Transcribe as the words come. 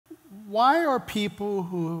Why are people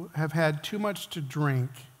who have had too much to drink,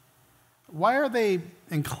 why are they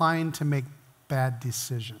inclined to make bad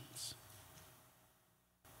decisions?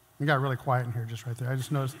 It got really quiet in here just right there. I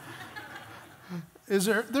just noticed.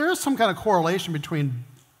 There is some kind of correlation between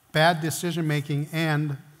bad decision making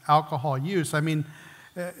and alcohol use. I mean,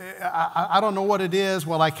 I don't know what it is.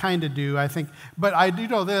 Well, I kind of do, I think. But I do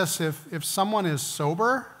know this, if someone is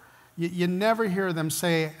sober, you never hear them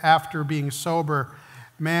say after being sober,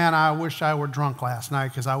 man, I wish I were drunk last night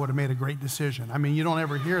because I would have made a great decision. I mean, you don't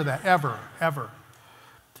ever hear that, ever.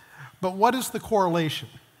 But what is the correlation?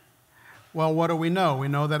 Well, what do we know? We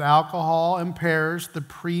know that alcohol impairs the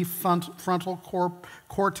prefrontal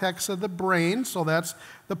cortex of the brain, so that's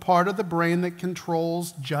the part of the brain that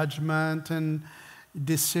controls judgment and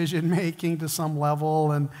decision-making to some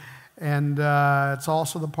level, and it's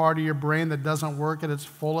also the part of your brain that doesn't work at its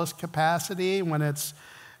fullest capacity when it's,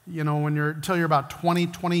 until you're about 20,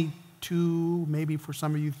 22, maybe for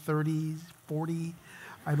some of you 30, 40,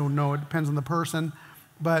 I don't know, it depends on the person,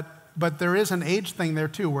 but there is an age thing there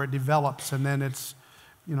too where it develops, and then it's,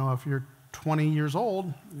 if you're 20 years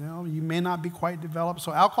old, you may not be quite developed.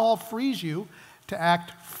 So alcohol frees you to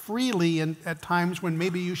act freely at times when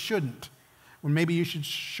maybe you shouldn't, when maybe you should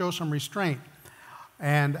show some restraint.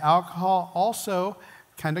 And alcohol also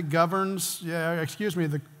kind of governs,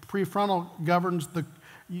 the prefrontal governs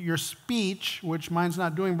your speech, which mine's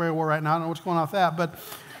not doing very well right now. I don't know what's going on with that,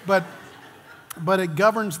 but it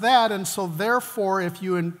governs that, and so therefore, if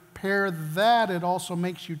you impair that, it also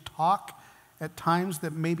makes you talk at times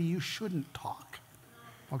that maybe you shouldn't talk.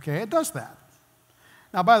 Okay, it does that.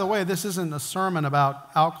 Now, by the way, this isn't a sermon about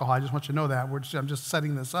alcohol. I just want you to know that. I'm just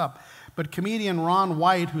setting this up. But comedian Ron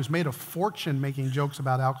White, who's made a fortune making jokes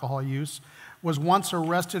about alcohol use, was once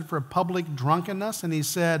arrested for public drunkenness, and he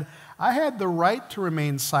said, I had the right to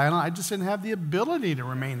remain silent, I just didn't have the ability to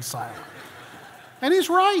remain silent. And he's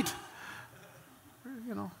right.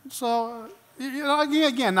 So,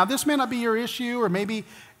 again, now this may not be your issue, or maybe,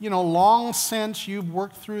 long since you've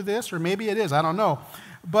worked through this, or maybe it is, I don't know.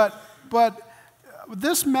 But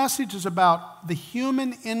this message is about the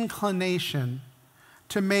human inclination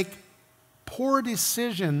to make poor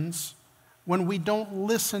decisions when we don't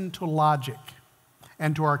listen to logic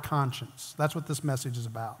and to our conscience. That's what this message is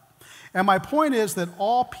about. And my point is that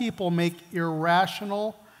all people make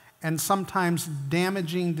irrational and sometimes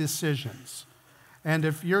damaging decisions. And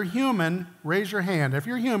if you're human, raise your hand. If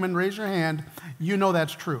you're human, raise your hand. You know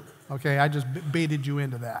that's true. Okay, I just baited you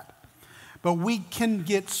into that. But we can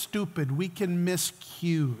get stupid. We can miss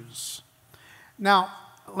cues. Now,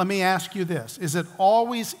 let me ask you this. Is it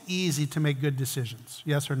always easy to make good decisions?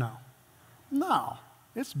 Yes or no? No.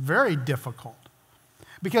 It's very difficult.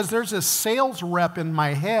 Because there's a sales rep in my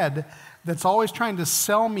head that's always trying to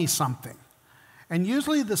sell me something. And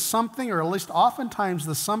usually the something, or at least oftentimes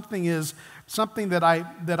the something, is something that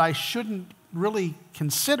I shouldn't really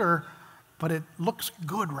consider, but it looks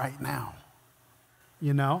good right now.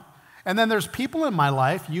 And then there's people in my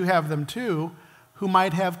life, you have them too, who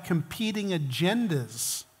might have competing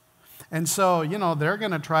agendas. And so, they're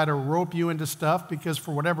going to try to rope you into stuff because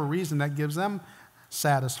for whatever reason that gives them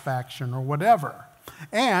satisfaction or whatever.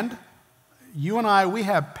 And you and I, we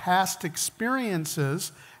have past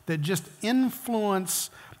experiences that just influence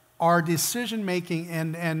our decision making,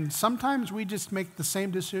 and sometimes we just make the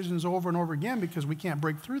same decisions over and over again because we can't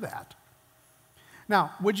break through that.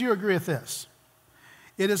 Now, would you agree with this?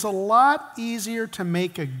 It is a lot easier to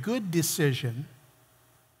make a good decision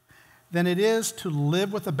than it is to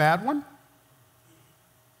live with a bad one?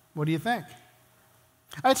 What do you think?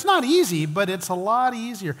 It's not easy, but it's a lot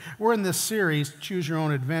easier. We're in this series, Choose Your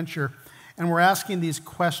Own Adventure, and we're asking these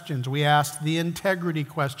questions. We asked the integrity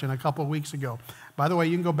question a couple of weeks ago. By the way,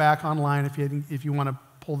 you can go back online if you want to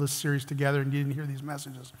pull this series together and you didn't hear these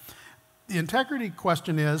messages. The integrity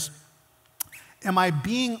question is, am I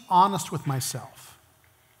being honest with myself?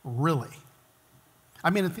 Really? I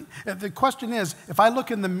mean, the question is, if I look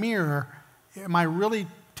in the mirror, am I really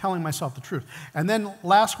telling myself the truth? And then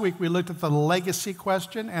last week we looked at the legacy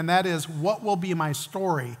question, and that is, what will be my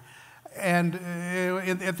story? And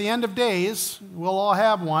at the end of days, we'll all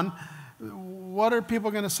have one. What are people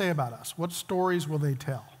going to say about us? What stories will they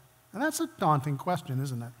tell? And that's a daunting question,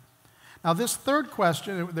 isn't it? Now, this third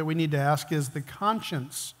question that we need to ask is the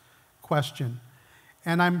conscience question.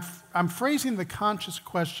 And I'm phrasing the conscience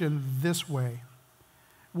question this way.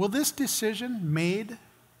 Will this decision made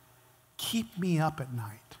keep me up at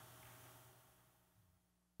night?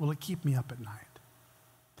 Will it keep me up at night?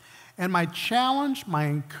 And my challenge, my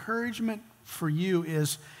encouragement for you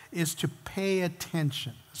is to pay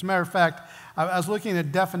attention. As a matter of fact, I was looking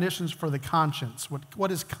at definitions for the conscience.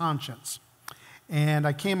 What is conscience? And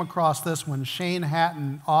I came across this one. Shane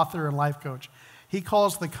Hatton, author and life coach, he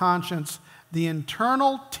calls the conscience the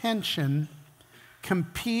internal tension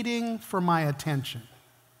competing for my attention.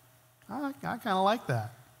 I kind of like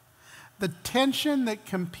that. The tension that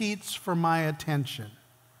competes for my attention.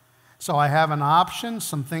 So I have an option,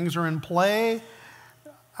 some things are in play,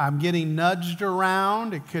 I'm getting nudged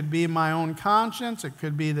around. It could be my own conscience. It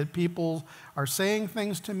could be that people are saying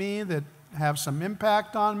things to me that have some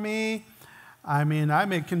impact on me. I mean,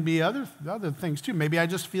 it can be other things too. Maybe I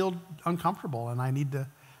just feel uncomfortable and I need to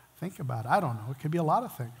think about it. I don't know. It could be a lot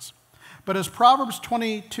of things. But as Proverbs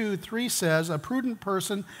 22:3 says, a prudent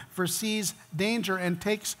person foresees danger and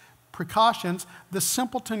takes precautions. The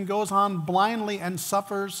simpleton goes on blindly and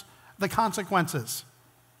suffers the consequences.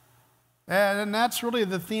 And that's really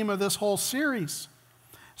the theme of this whole series.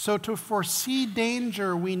 So to foresee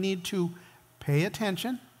danger, we need to pay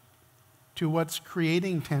attention to what's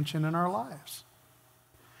creating tension in our lives.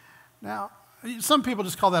 Now, some people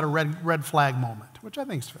just call that a red flag moment, which I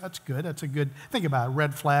think that's good. That's a good, think about it,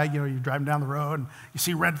 red flag. You're driving down the road and you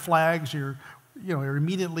see red flags, you're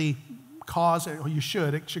immediately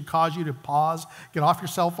it should cause you to pause, get off your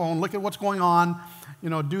cell phone, look at what's going on,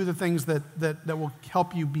 do the things that will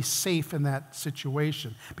help you be safe in that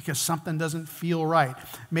situation because something doesn't feel right.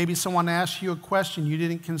 Maybe someone asks you a question you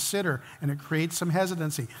didn't consider and it creates some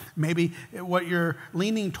hesitancy. Maybe what you're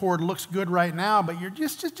leaning toward looks good right now, but it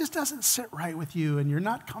just doesn't sit right with you and you're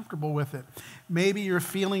not comfortable with it. Maybe you're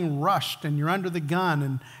feeling rushed and you're under the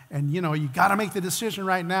gun and you got to make the decision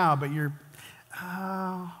right now, but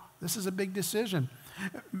this is a big decision.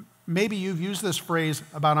 Maybe you've used this phrase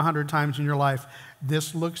about 100 times in your life.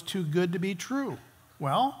 This looks too good to be true.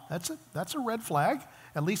 Well, that's a red flag.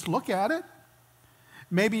 At least look at it.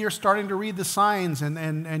 Maybe you're starting to read the signs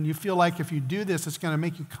and you feel like if you do this, it's going to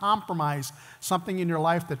make you compromise something in your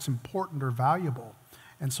life that's important or valuable.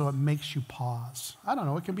 And so it makes you pause. I don't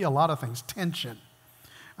know. It can be a lot of things. Tension.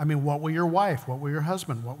 I mean, what will your wife, what will your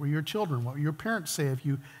husband, what will your children, what will your parents say if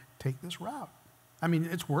you take this route? I mean,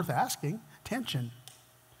 it's worth asking. Tension.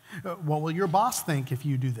 What will your boss think if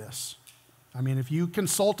you do this? I mean, if you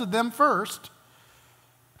consulted them first,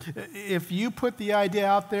 if you put the idea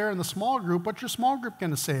out there in the small group, what's your small group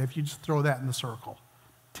going to say if you just throw that in the circle?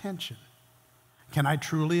 Tension. Can I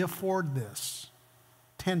truly afford this?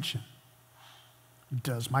 Tension.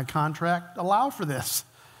 Does my contract allow for this?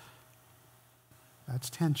 That's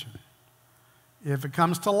tension. If it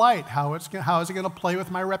comes to light, how is it going to play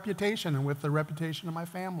with my reputation and with the reputation of my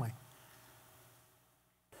family?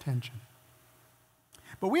 Tension.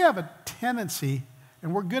 But we have a tendency,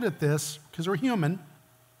 and we're good at this because we're human,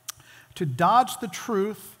 to dodge the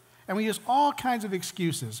truth, and we use all kinds of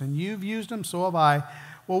excuses. And you've used them, so have I.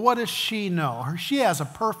 Well, what does she know? She has a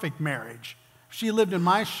perfect marriage. If she lived in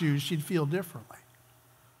my shoes, she'd feel differently.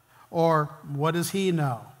 Or what does he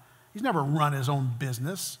know? He's never run his own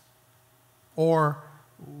business. Or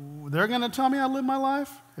they're going to tell me how to live my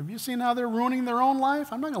life? Have you seen how they're ruining their own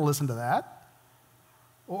life? I'm not going to listen to that.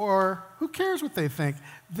 Or who cares what they think?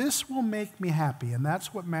 This will make me happy, and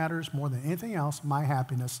that's what matters more than anything else, my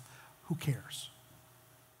happiness. Who cares?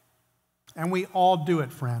 And we all do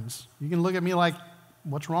it, friends. You can look at me like,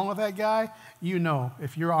 what's wrong with that guy? You know,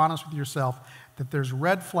 if you're honest with yourself, that there's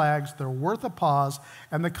red flags, they're worth a pause,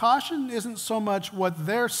 and the caution isn't so much what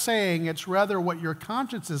they're saying, it's rather what your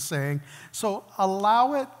conscience is saying. So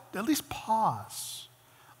allow it, at least pause.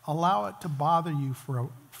 Allow it to bother you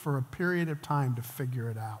for a period of time to figure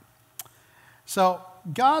it out. So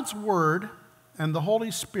God's Word and the Holy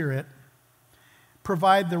Spirit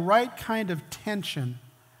provide the right kind of tension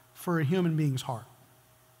for a human being's heart.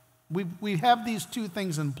 We have these two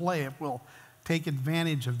things in play if we'll take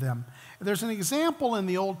advantage of them. There's an example in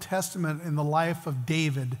the Old Testament in the life of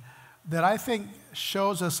David that I think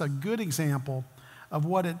shows us a good example of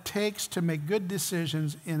what it takes to make good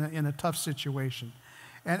decisions in a tough situation.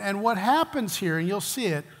 And what happens here, and you'll see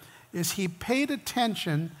it, is he paid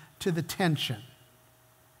attention to the tension,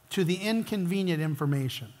 to the inconvenient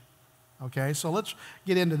information. Okay, so let's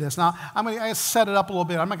get into this. Now, I'm going to set it up a little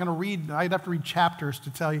bit. I'm not going to read, I'd have to read chapters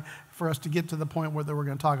to tell you, for us to get to the point that we're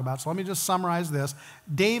going to talk about. So let me just summarize this.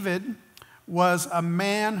 David was a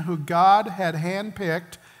man who God had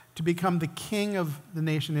handpicked to become the king of the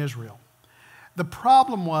nation Israel. The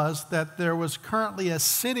problem was that there was currently a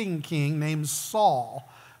sitting king named Saul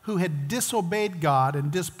who had disobeyed God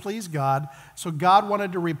and displeased God, so God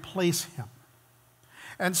wanted to replace him.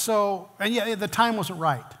 And the time wasn't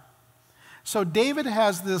right. So David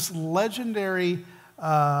has this legendary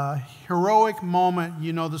heroic moment.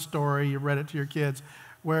 You know the story. You read it to your kids,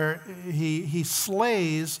 where he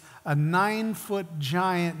slays a 9-foot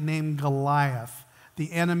giant named Goliath,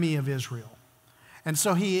 the enemy of Israel. And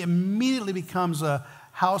so he immediately becomes a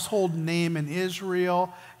household name in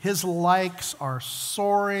Israel. His likes are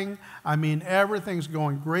soaring. I mean, everything's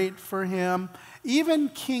going great for him. Even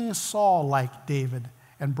King Saul liked David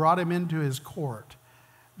and brought him into his court.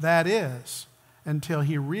 That is, until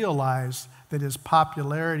he realized that his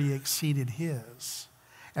popularity exceeded his.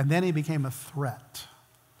 And then he became a threat.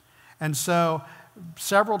 And so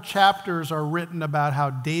several chapters are written about how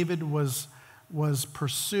David was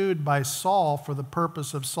pursued by Saul for the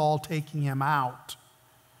purpose of Saul taking him out.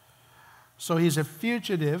 So he's a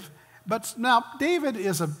fugitive. But now David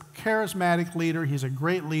is a charismatic leader. He's a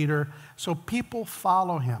great leader. So people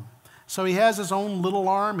follow him. So he has his own little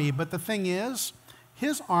army. But the thing is,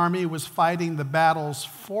 his army was fighting the battles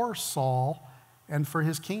for Saul and for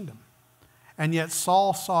his kingdom. And yet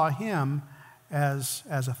Saul saw him as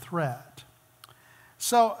a threat.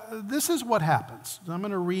 So this is what happens. I'm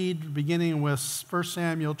going to read beginning with 1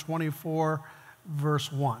 Samuel 24,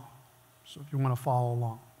 verse 1. So if you want to follow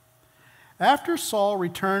along. After Saul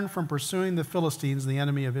returned from pursuing the Philistines, the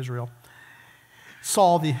enemy of Israel,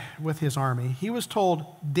 Saul with his army, he was told,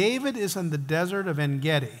 David is in the desert of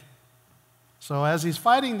En-Gedi. So as he's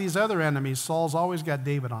fighting these other enemies, Saul's always got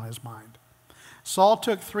David on his mind. Saul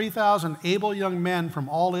took 3,000 able young men from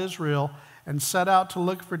all Israel and set out to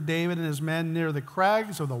look for David and his men near the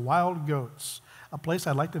crags of the wild goats, a place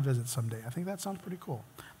I'd like to visit someday. I think that sounds pretty cool.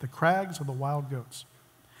 The crags of the wild goats.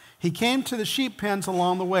 He came to the sheep pens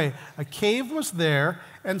along the way. A cave was there,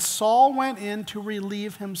 and Saul went in to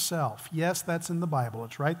relieve himself. Yes, that's in the Bible.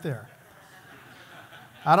 It's right there.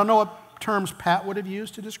 I don't know what terms Pat would have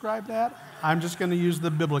used to describe that. I'm just going to use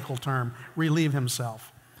the biblical term, relieve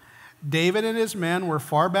himself. David and his men were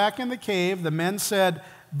far back in the cave. The men said,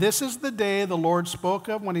 This is the day the Lord spoke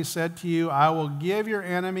of when he said to you, I will give your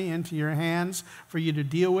enemy into your hands for you to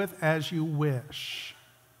deal with as you wish.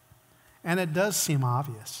 And it does seem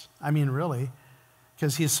obvious. I mean, really,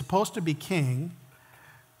 because he's supposed to be king.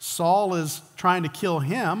 Saul is trying to kill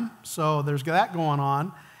him, so there's that going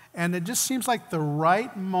on. And it just seems like the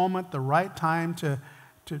right moment, the right time to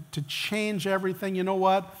change everything. You know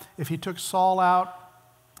what? If he took Saul out,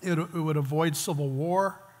 it would avoid civil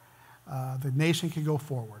war. The nation could go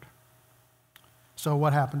forward. So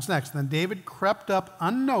what happens next? Then David crept up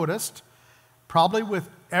unnoticed, probably with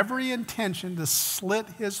every intention to slit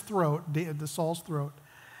his throat, Saul's throat.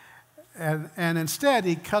 And instead,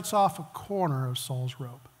 he cuts off a corner of Saul's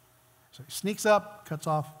robe. So he sneaks up, cuts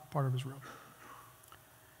off part of his robe.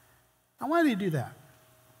 Now, why did he do that?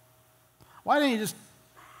 Why didn't he just...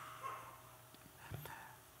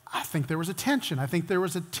 I think there was a tension. I think there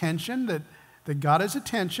was a tension that got his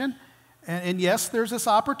attention. And yes, there's this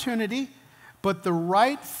opportunity, but the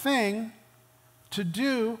right thing to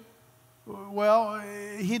do, well,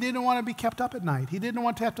 he didn't want to be kept up at night. He didn't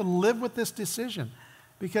want to have to live with this decision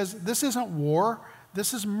because this isn't war,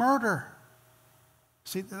 this is murder.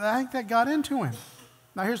 See, I think that got into him.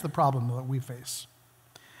 Now, here's the problem that we face.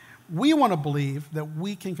 We want to believe that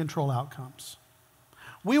we can control outcomes.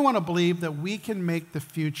 We want to believe that we can make the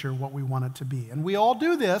future what we want it to be. And we all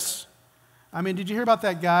do this. I mean, did you hear about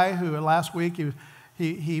that guy who last week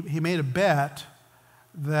he made a bet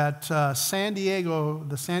that the San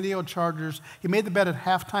Diego Chargers, he made the bet at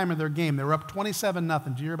halftime of their game. They were up 27-0.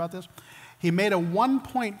 Did you hear about this? He made a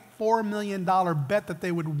 $1.4 million bet that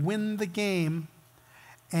they would win the game,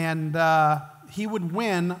 and he would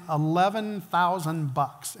win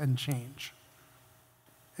 $11,000 and change.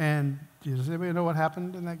 And does anybody know what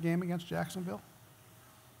happened in that game against Jacksonville?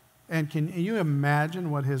 And can you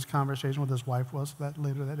imagine what his conversation with his wife was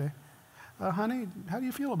later that day? Honey, how do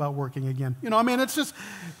you feel about working again? You know, I mean, it's just,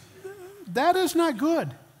 that is not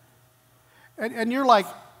good. And you're like,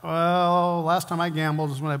 well, last time I gambled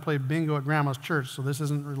was when I played bingo at Grandma's church, so this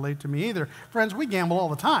doesn't relate to me either. Friends, we gamble all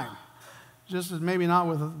the time. Just maybe not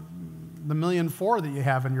with the $1.4 million that you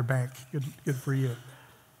have in your bank. Good for you.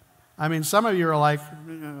 I mean, some of you are like, I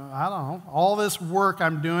don't know, all this work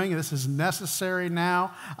I'm doing, this is necessary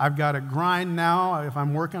now. I've got to grind now. If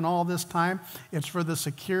I'm working all this time, it's for the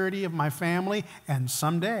security of my family. And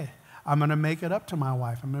someday, I'm going to make it up to my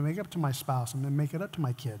wife. I'm going to make it up to my spouse. I'm going to make it up to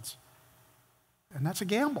my kids. And that's a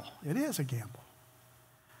gamble. It is a gamble.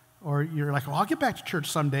 Or you're like, well, I'll get back to church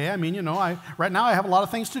someday. I mean, you know, right now I have a lot of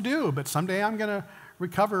things to do, but someday I'm going to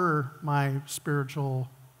recover my spiritual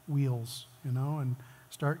wheels, you know, and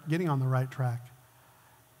start getting on the right track.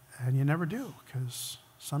 And you never do, because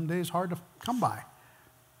some days hard to come by.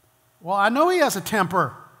 Well, I know he has a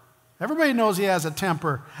temper. Everybody knows he has a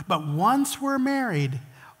temper. But once we're married,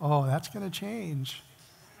 oh, that's going to change.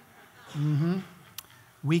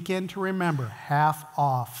 Weekend to remember, half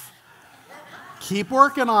off. Keep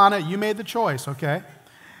working on it. You made the choice, okay?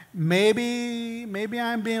 Maybe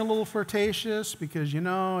I'm being a little flirtatious because,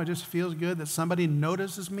 it just feels good that somebody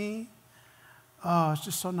notices me. Oh, it's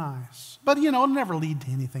just so nice. But, it'll never lead to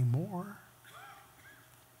anything more.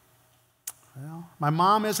 Well, my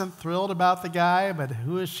mom isn't thrilled about the guy, but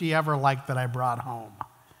who is she ever like that I brought home?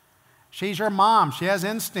 She's your mom. She has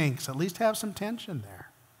instincts. At least have some tension there.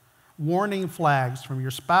 Warning flags from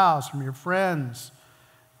your spouse, from your friends,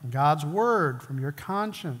 from God's word, from your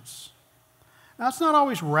conscience. Now, it's not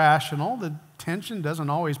always rational. The tension doesn't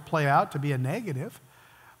always play out to be a negative,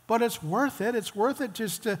 but it's worth it. It's worth it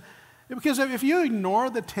just to, because if you ignore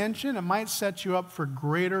the tension, it might set you up for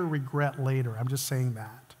greater regret later. I'm just saying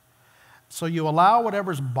that. So you allow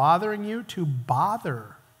whatever's bothering you to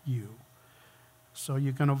bother you so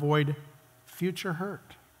you can avoid future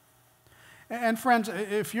hurt. And friends,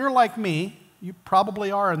 if you're like me, you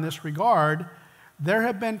probably are in this regard, there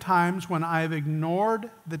have been times when I've ignored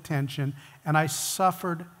the tension and I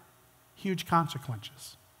suffered huge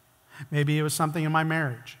consequences. Maybe it was something in my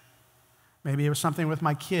marriage. Maybe it was something with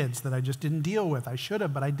my kids that I just didn't deal with. I should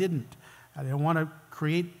have, but I didn't. I didn't want to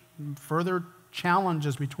create further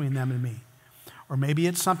challenges between them and me. Or maybe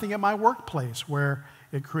it's something at my workplace where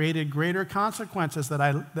it created greater consequences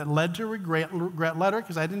that led to regret later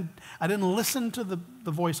because I didn't listen to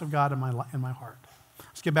the voice of God in my heart.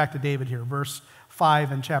 Let's get back to David here, verse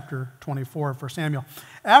 5 in chapter 24 of 1 Samuel.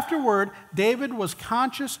 Afterward, David was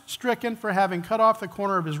conscience-stricken for having cut off the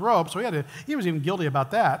corner of his robe, so he was even guilty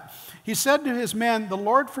about that. He said to his men, "The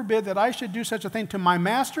Lord forbid that I should do such a thing to my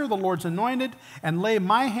master, the Lord's anointed, and lay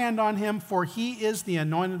my hand on him, for he is the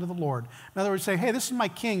anointed of the Lord." In other words, say, hey, this is my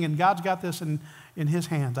king, and God's got this in his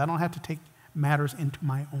hands. I don't have to take matters into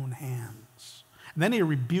my own hands. And then he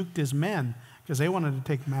rebuked his men because they wanted to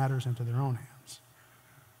take matters into their own hands.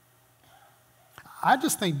 I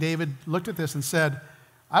just think David looked at this and said,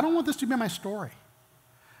 I don't want this to be my story.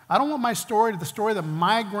 I don't want my story, the story that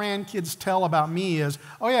my grandkids tell about me is,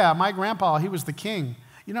 oh yeah, my grandpa, he was the king.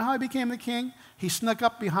 You know how he became the king? He snuck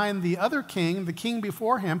up behind the other king, the king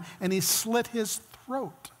before him, and he slit his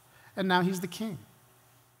throat. And now he's the king.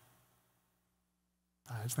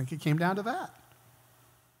 I just think it came down to that.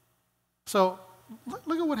 So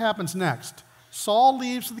look at what happens next. Saul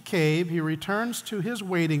leaves the cave. He returns to his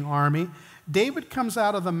waiting army. David comes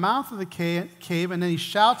out of the mouth of the cave, and then he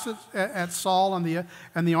shouts at Saul and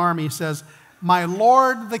the army. He says, "My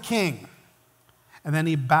Lord the king." And then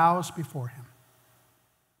he bows before him.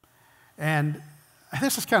 And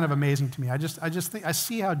this is kind of amazing to me. I just think I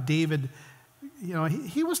see how David,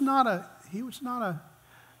 he was not a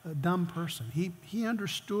dumb person. He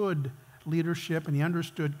understood leadership, and he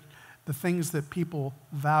understood the things that people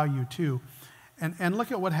value too. And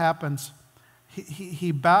look at what happens.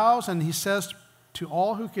 He bows and he says to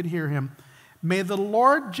all who could hear him, "May the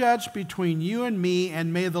Lord judge between you and me,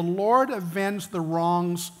 and may the Lord avenge the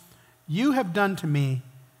wrongs you have done to me,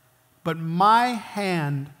 but my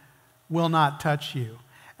hand will not touch you."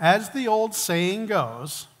 As the old saying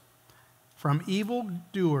goes, from evil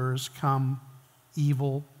doers come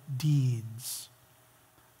evil deeds.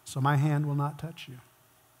 So my hand will not touch you.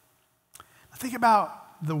 Now think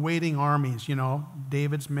about the waiting armies,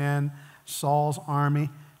 David's men, Saul's army.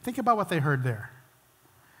 Think about what they heard there.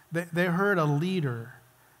 They heard a leader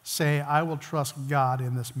say, "I will trust God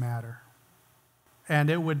in this matter." And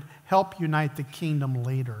it would help unite the kingdom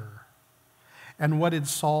later. And what did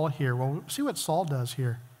Saul hear? Well, see what Saul does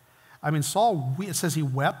here. Saul, it says he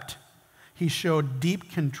wept. He showed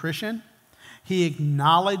deep contrition. He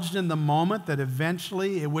acknowledged in the moment that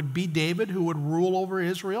eventually it would be David who would rule over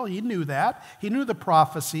Israel. He knew that. He knew the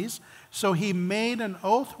prophecies. So he made an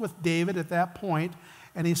oath with David at that point,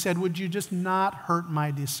 and he said, "Would you just not hurt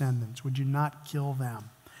my descendants? Would you not kill them?"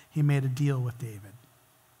 He made a deal with David.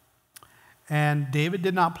 And David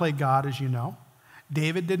did not play God, as you know.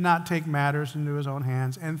 David did not take matters into his own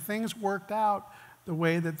hands, and things worked out the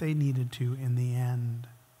way that they needed to in the end.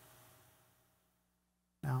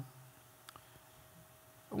 Now,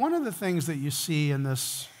 one of the things that you see in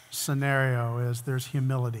this scenario is there's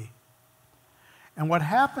humility. And what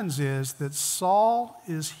happens is that Saul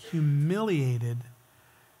is humiliated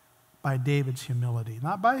by David's humility,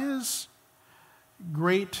 not by his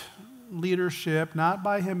great leadership, not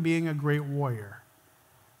by him being a great warrior,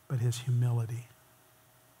 but his humility.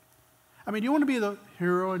 Do you want to be the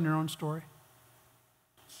hero in your own story?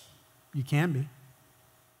 You can be.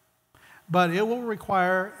 But it will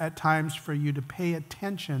require at times for you to pay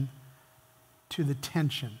attention to the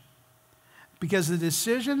tension because the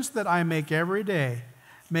decisions that I make every day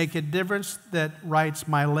make a difference that writes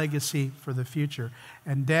my legacy for the future.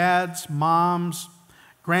 And dads, moms,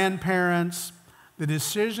 grandparents, the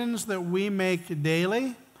decisions that we make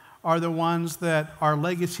daily are the ones that our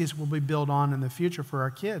legacies will be built on in the future for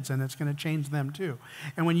our kids, and it's going to change them too.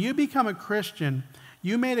 And when you become a Christian,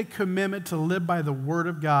 you made a commitment to live by the Word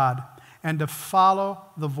of God and to follow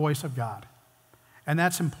the voice of God. And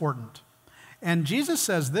that's important. And Jesus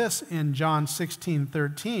says this in John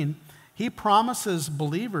 16:13. He promises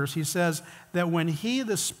believers, he says, that when He,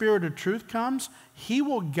 the Spirit of truth, comes, He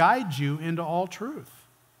will guide you into all truth.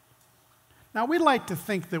 Now, we like to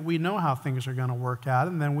think that we know how things are going to work out,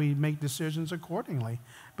 and then we make decisions accordingly.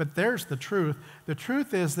 But there's the truth. The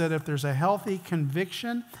truth is that if there's a healthy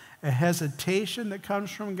conviction, a hesitation that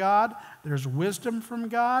comes from God, there's wisdom from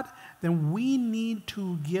God, then we need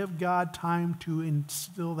to give God time to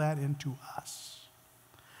instill that into us.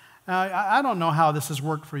 Now, I don't know how this has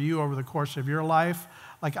worked for you over the course of your life.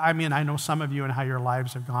 I know some of you and how your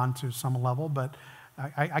lives have gone to some level, but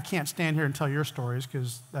I can't stand here and tell your stories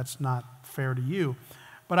because that's not fair to you.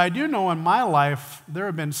 But I do know in my life there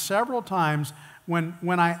have been several times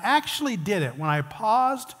when I actually did it, when I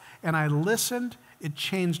paused and I listened, it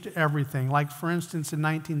changed everything. Like, for instance, in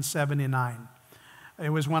 1979. It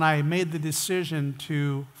was when I made the decision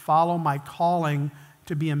to follow my calling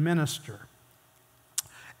to be a minister.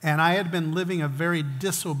 And I had been living a very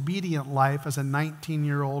disobedient life as a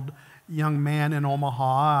 19-year-old young man in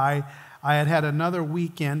Omaha. I had had another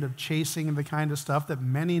weekend of chasing the kind of stuff that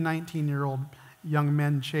many 19-year-old young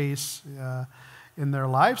men chase in their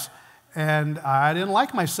lives. And I didn't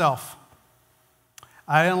like myself.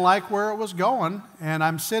 I didn't like where it was going. And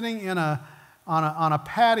I'm sitting on a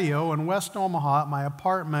patio in West Omaha at my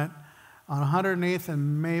apartment on 108th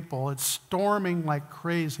and Maple. It's storming like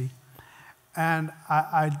crazy. And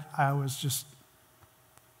I was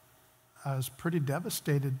pretty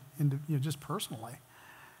devastated, just personally.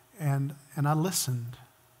 And I listened.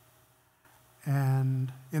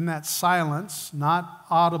 And in that silence, not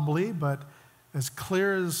audibly, but as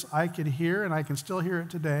clear as I could hear, and I can still hear it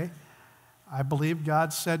today, I believe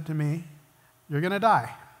God said to me, "You're going to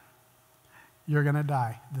die. You're going to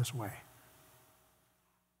die this way."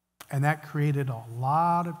 And that created a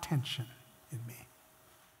lot of tension in me.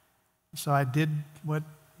 So I did what,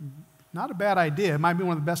 not a bad idea, it might be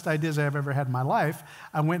one of the best ideas I've ever had in my life.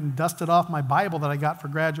 I went and dusted off my Bible that I got for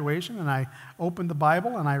graduation, and I opened the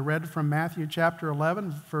Bible, and I read from Matthew chapter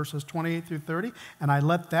 11, verses 28 through 30, and I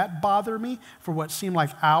let that bother me for what seemed like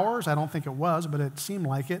hours. I don't think it was, but it seemed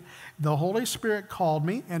like it. The Holy Spirit called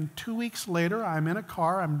me, and 2 weeks later, I'm in a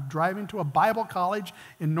car, I'm driving to a Bible college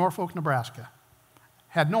in Norfolk, Nebraska.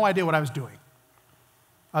 Had no idea what I was doing,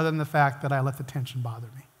 other than the fact that I let the tension bother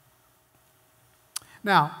me.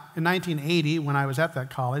 Now, in 1980, when I was at that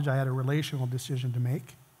college, I had a relational decision to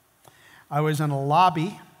make. I was in a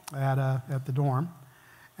lobby at the dorm,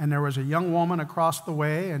 and there was a young woman across the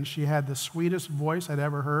way, and she had the sweetest voice I'd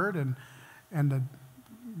ever heard and the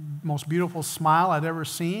most beautiful smile I'd ever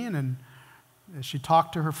seen. And as she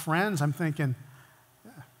talked to her friends, I'm thinking,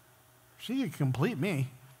 she could complete me.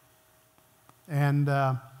 And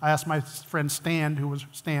I asked my friend Stan, who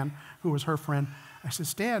was her friend, I said,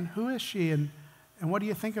 "Stan, who is she? And what do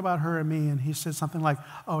you think about her and me?" And he said something like,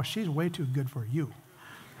 "Oh, she's way too good for you."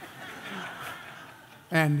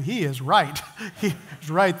 And he is right. He's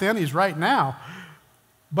right then, he's right now.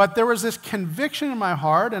 But there was this conviction in my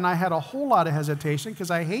heart, and I had a whole lot of hesitation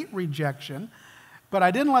because I hate rejection. But I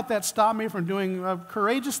didn't let that stop me from doing a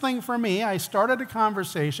courageous thing for me. I started a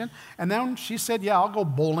conversation, and then she said, "Yeah, I'll go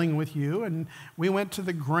bowling with you." And we went to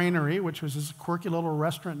the Granary, which was this quirky little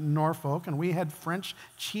restaurant in Norfolk, and we had French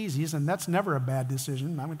cheesies, and that's never a bad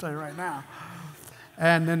decision, I'm going to tell you right now.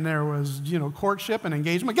 And then there was, courtship and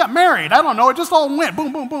engagement. Got married. I don't know. It just all went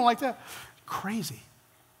boom, boom, boom like that. Crazy.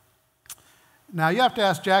 Now, you have to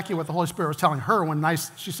ask Jackie what the Holy Spirit was telling her when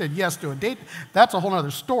she said yes to a date. That's a whole other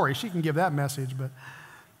story. She can give that message. But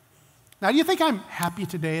now, do you think I'm happy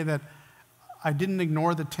today that I didn't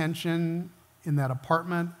ignore the tension in that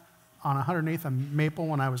apartment on 108th and Maple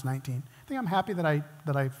when I was 19? I think I'm happy that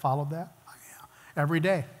I followed that? Yeah, every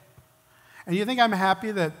day. And you think I'm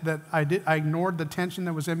happy that I ignored the tension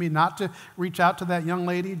that was in me not to reach out to that young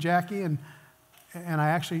lady, Jackie, and I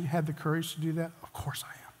actually had the courage to do that? Of course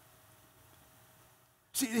I am.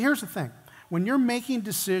 See, here's the thing. when you're making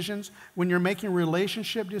decisions, when you're making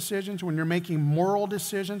relationship decisions, when you're making moral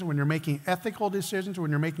decisions, when you're making ethical decisions, when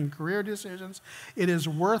you're making career decisions, it is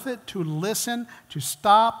worth it to listen, to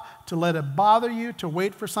stop, to let it bother you, to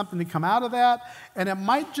wait for something to come out of that. And it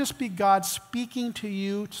might just be God speaking to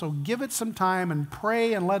you, so give it some time and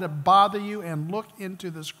pray and let it bother you and look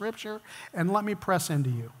into the Scripture and let me press into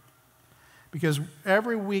you. Because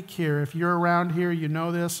every week here, if you're around here, you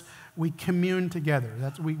know this, we commune together.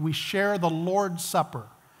 We share the Lord's Supper.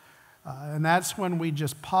 And that's when we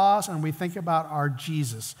just pause and we think about our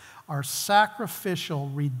Jesus, our sacrificial,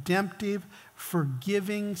 redemptive,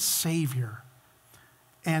 forgiving Savior.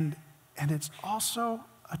 And it's also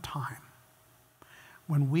a time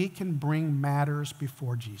when we can bring matters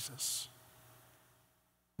before Jesus.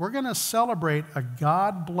 We're going to celebrate a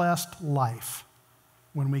God-blessed life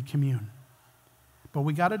when we commune. But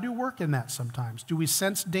we got to do work in that sometimes. Do we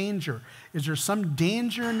sense danger? Is there some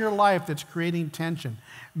danger in your life that's creating tension?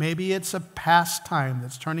 Maybe it's a pastime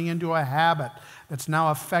that's turning into a habit that's now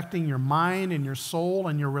affecting your mind and your soul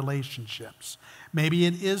and your relationships. Maybe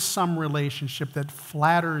it is some relationship that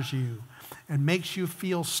flatters you and makes you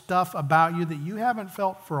feel stuff about you that you haven't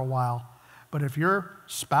felt for a while. But if your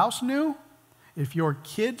spouse knew, if your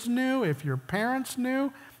kids knew, if your parents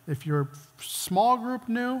knew, if your small group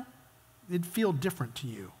knew, it'd feel different to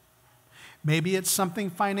you. Maybe it's something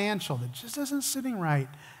financial that just isn't sitting right.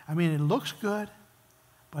 I mean, it looks good,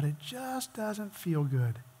 but it just doesn't feel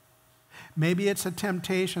good. Maybe it's a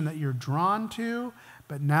temptation that you're drawn to,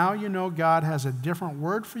 but now you know God has a different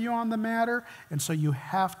word for you on the matter, and so you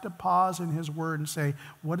have to pause in His word and say,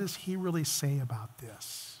 what does He really say about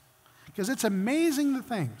this? Because it's amazing the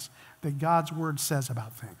things that God's word says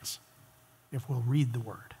about things if we'll read the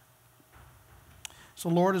word. So,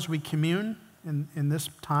 Lord, as we commune in this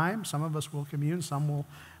time, some of us will commune, some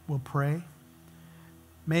will pray.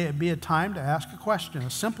 May it be a time to ask a question, a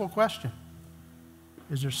simple question.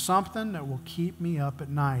 Is there something that will keep me up at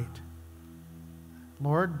night?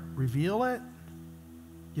 Lord, reveal it.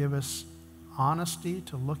 Give us honesty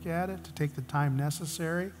to look at it, to take the time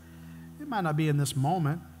necessary. It might not be in this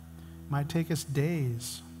moment. It might take us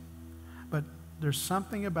days. But there's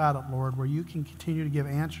something about it, Lord, where you can continue to give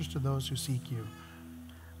answers to those who seek you.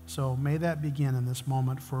 So may that begin in this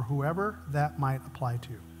moment for whoever that might apply to.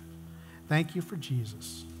 Thank you for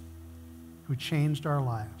Jesus, who changed our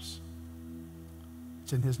lives.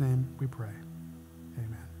 It's in His name we pray.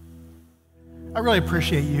 Amen. I really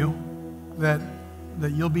appreciate you, that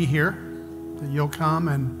you'll be here, that you'll come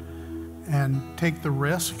and take the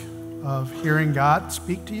risk of hearing God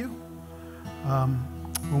speak to you.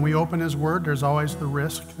 When we open His Word, there's always the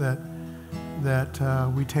risk that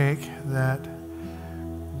we take, that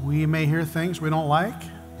we may hear things we don't like,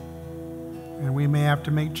 and we may have to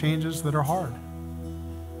make changes that are hard.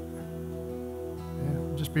 Yeah,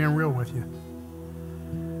 I'm just being real with you.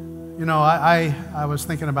 You know, I was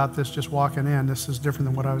thinking about this just walking in. This is different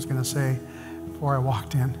than what I was going to say before I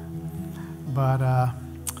walked in. But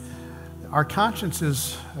our conscience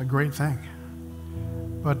is a great thing.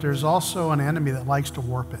 But there's also an enemy that likes to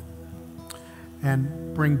warp it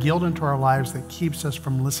and bring guilt into our lives that keeps us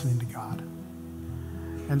from listening to God.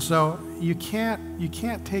 And so you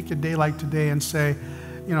can't take a day like today and say,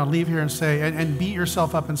 you know, leave here and say, and beat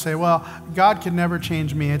yourself up and say, well, God can never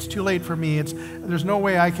change me. It's too late for me. There's no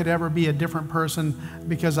way I could ever be a different person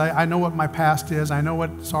because I know what my past is. I know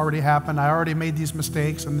what's already happened. I already made these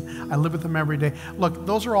mistakes and I live with them every day. Look,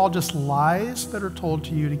 those are all just lies that are told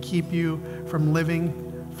to you to keep you from living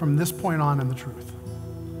from this point on in the truth.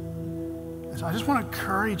 So I just want to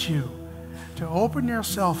encourage you to open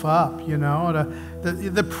yourself up, you know.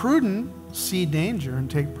 The prudent see danger and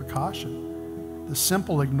take precaution. The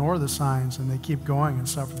simple ignore the signs and they keep going and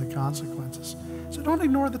suffer the consequences. So don't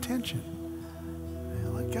ignore the tension.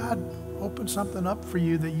 Let God open something up for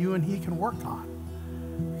you that you and He can work on.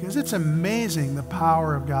 Because it's amazing the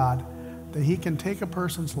power of God, that He can take a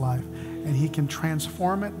person's life and He can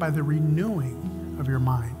transform it by the renewing of your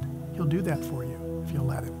mind. He'll do that for you if you'll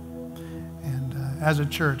let Him. And as a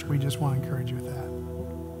church, we just want to encourage you with that.